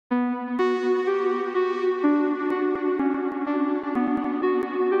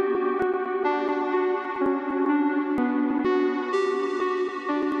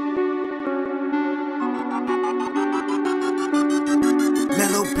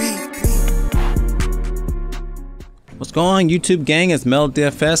What's going on, YouTube gang? It's LPL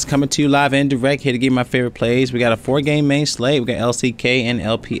DFS coming to you live and direct, here to give you my favorite plays. We got a 4-game main slate. We got LCK and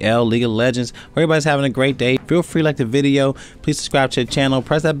LPL League of Legends. Hope everybody's having a great day. Feel free to like the video. Please subscribe to the channel.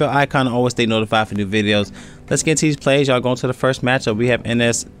 Press that bell icon to always stay notified for new videos. Let's get into these plays. Y'all going to the first matchup. We have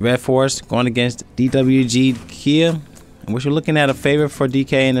NS Red Force going against DWG Kia. And we're looking at a favorite for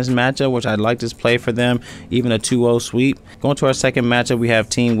DK in this matchup, which I'd like this play for them, even a 2-0 sweep. Going to our second matchup, we have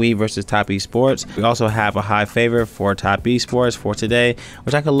Team Wii versus Top Esports. We also have a high favorite for Top Esports for today,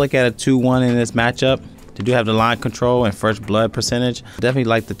 which I could look at a 2-1 in this matchup. They do have the line control and first blood percentage. Definitely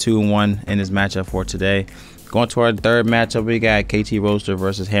like the 2-1 in this matchup for today. Going to our third matchup, we got KT Roaster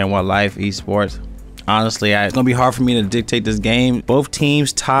versus Hanwha Life Esports. Honestly, it's going to be hard for me to dictate this game. Both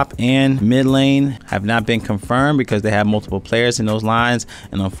teams, top and mid lane, have not been confirmed because they have multiple players in those lines.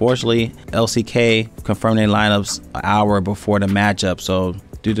 And unfortunately, LCK confirmed their lineups an hour before the matchup. So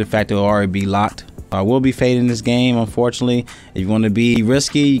due to the fact they'll already be locked, I will be fading this game, unfortunately. If you want to be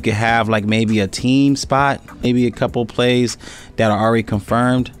risky, you could have like maybe a team spot, maybe a couple plays that are already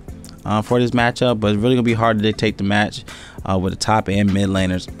confirmed for this matchup. But it's really going to be hard to dictate the match with the top and mid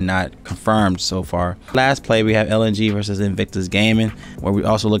laners not confirmed so far. Last play, we have LNG versus Invictus Gaming, where we're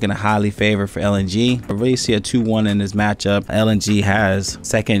also looking at highly favored for LNG. I really see a 2-1 in this matchup. LNG has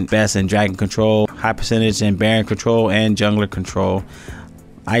second best in Dragon Control, high percentage in Baron Control and Jungler Control.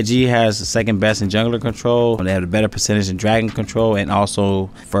 IG has the second best in Jungler Control. They have a better percentage in Dragon Control and also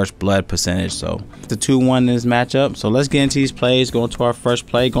first blood percentage. So the 2-1 in this matchup. So let's get into these plays. Going to our first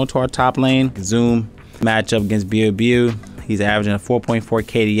play, going to our top lane. Zoom matchup against Biu. He's averaging a 4.4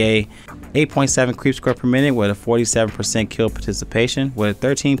 KDA, 8.7 creep score per minute with a 47% kill participation with a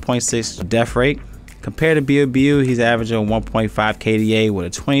 13.6 death rate. Compared to Biu, he's averaging a 1.5 KDA with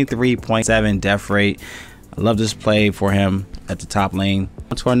a 23.7 death rate. I love this play for him at the top lane.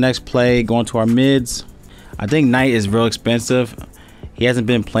 On to our next play, going to our mids. I think Knight is real expensive. He hasn't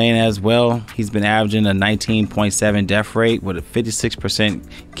been playing as well. He's been averaging a 19.7 death rate with a 56%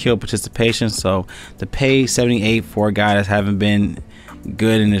 kill participation. So to pay 78 for a guy that hasn't been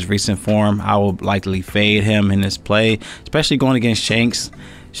good in his recent form, I will likely fade him in this play, especially going against Shanks.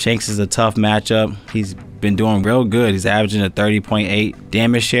 Shanks is a tough matchup. He's been doing real good. He's averaging a 30.8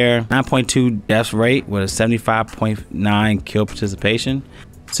 damage share, 9.2 death rate with a 75.9 kill participation,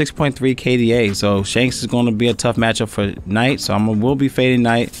 6.3 KDA. So Shanks is going to be a tough matchup for Knight. So will be fading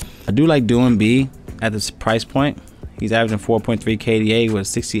Knight. I do like doing B at this price point. He's averaging 4.3 KDA with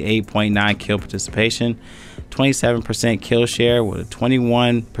 68.9 kill participation, 27% kill share with a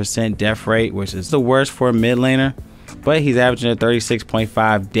 21% death rate, which is the worst for a mid laner. But he's averaging a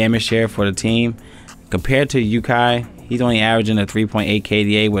 36.5 damage share for the team. Compared to Yukai, he's only averaging a 3.8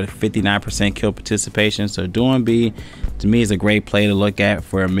 KDA with a 59% kill participation. So doing B, to me, is a great play to look at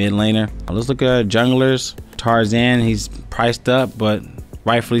for a mid laner. Let's look at junglers. Tarzan, he's priced up, but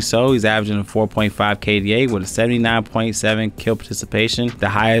rightfully so. He's averaging a 4.5 KDA with a 79.7 kill participation, the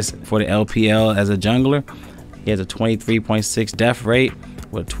highest for the LPL as a jungler. He has a 23.6 death rate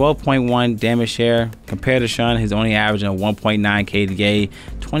with a 12.1 damage share. Compared to Shun, he's only averaging a 1.9 KDA,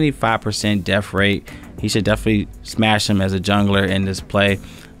 25% death rate. He should definitely smash him as a jungler in this play.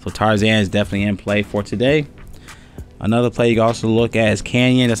 So Tarzan is definitely in play for today. Another play you can also look at is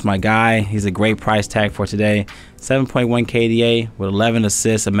Canyon. That's my guy. He's a great price tag for today. 7.1 KDA with 11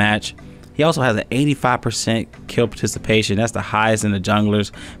 assists a match. He also has an 85% kill participation. That's the highest in the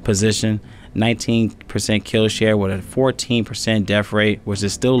jungler's position. 19% kill share with a 14% death rate, which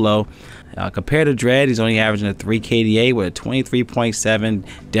is still low. Compared to Dread, he's only averaging a 3 KDA with a 23.7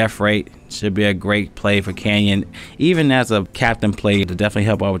 death rate. Should be a great play for Canyon, even as a captain play, to definitely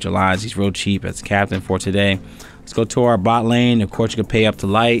help out with your lines. He's real cheap as captain for today. Let's go to our bot lane. Of course, you can pay up to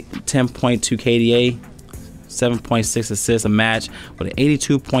Light, 10.2 KDA, 7.6 assists a match with an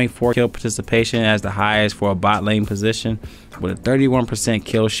 82.4 kill participation as the highest for a bot lane position with a 31%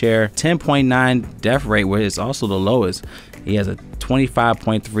 kill share, 10.9 death rate, where it's also the lowest. He has a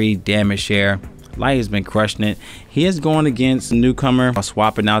 25.3 damage share. Light has been crushing it. He is going against a newcomer,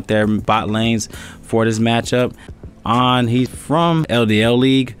 swapping out their bot lanes for this matchup. He's from LDL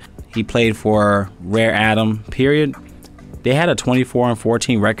League. He played for Rare Atom, period. They had a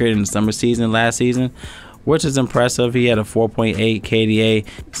 24-14 record in the summer season last season, which is impressive. He had a 4.8 KDA,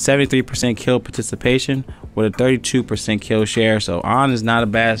 73% kill participation with a 32% kill share. So is not a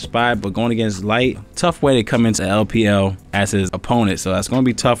bad spot, but going against Light, tough way to come into LPL as his opponent. So that's going to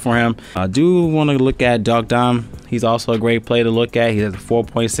be tough for him. I do want to look at Dog Dom. He's also a great play to look at. He has a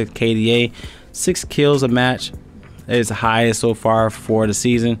 4.6 KDA, 6 kills a match. It's the highest so far for the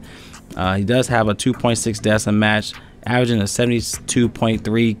season. He does have a 2.6 deaths a match averaging a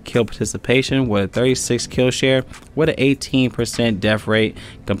 72.3 kill participation with a 36 kill share with an 18% death rate.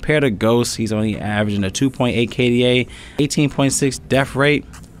 Compared to Ghost, he's only averaging a 2.8 KDA, 18.6 death rate,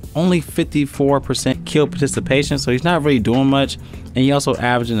 only 54% kill participation, so he's not really doing much. And he also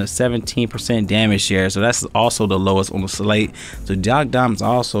averaging a 17% damage share, so that's also the lowest on the slate. So Doc Dom is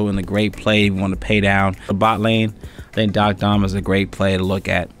also in a great play if you want to pay down the bot lane. I think Doc Dom is a great play to look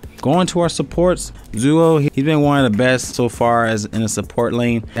at. Going to our supports, Zuo, he's been one of the best so far as in the support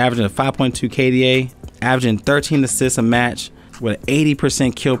lane, averaging a 5.2 KDA, averaging 13 assists a match with an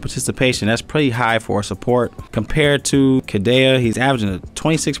 80% kill participation. That's pretty high for a support. Compared to Kadea, he's averaging a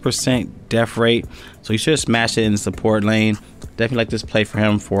 26% death rate, so you should smash it in the support lane. Definitely like this play for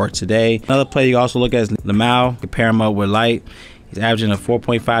him for today. Another play you also look at is Lamau. Compare him up with Light. He's averaging a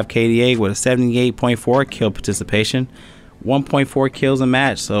 4.5 KDA with a 78.4 kill participation, 1.4 kills a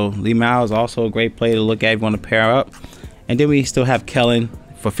match. So Lee Mao is also a great play to look at if you want to pair up. And then we still have Kellen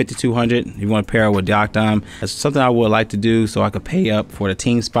for 5,200 if you want to pair up with Doc Dom. That's something I would like to do so I could pay up for the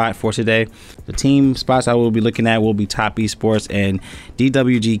team spot for today. The team spots I will be looking at will be Top Esports and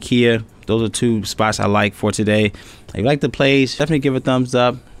DWG Kia. Those are two spots I like for today. If you like the plays, definitely give a thumbs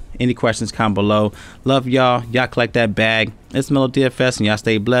up. Any questions, comment below. Love y'all. Y'all collect that bag. It's Melo DFS and y'all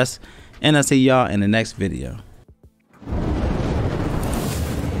stay blessed. And I'll see y'all in the next video.